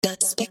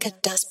Spikka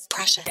does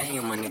pressure.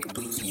 Damn, my nigga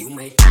Blicky, you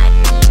make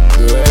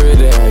every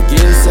day I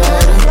get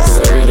sadder.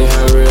 Cause every day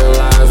I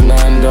realize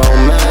nothing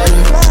don't matter.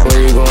 When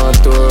you going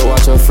through it,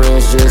 watch your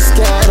friends just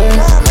scatter.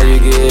 How you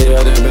get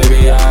out there,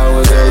 baby, I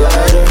was a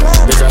ladder.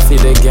 Bitch, I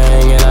feed the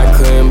gang and I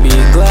couldn't be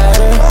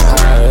gladder.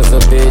 High as a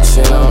bitch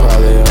and I'm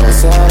probably on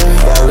Saturn.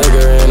 Got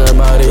liquor in her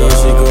body and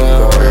she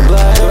couldn't hold her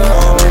bladder.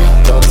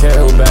 Don't care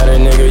who bad a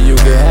nigga, you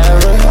can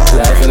have her.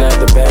 Laughing at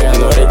the bag, I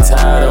know they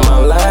tired of my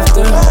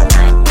laughter.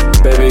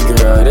 Baby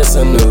girl, this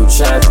a new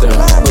chapter.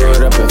 Put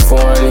up in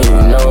foreign,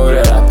 you know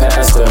that I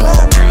passed her.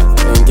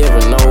 Ain't give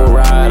her no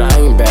ride, I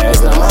ain't bad.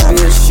 Now my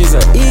bitch, she's a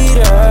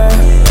eater,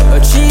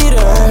 a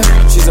cheater,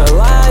 she's a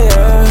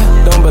liar.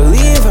 Don't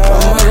believe her,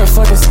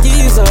 motherfucking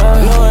SKEEZER.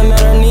 Knowing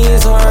that her need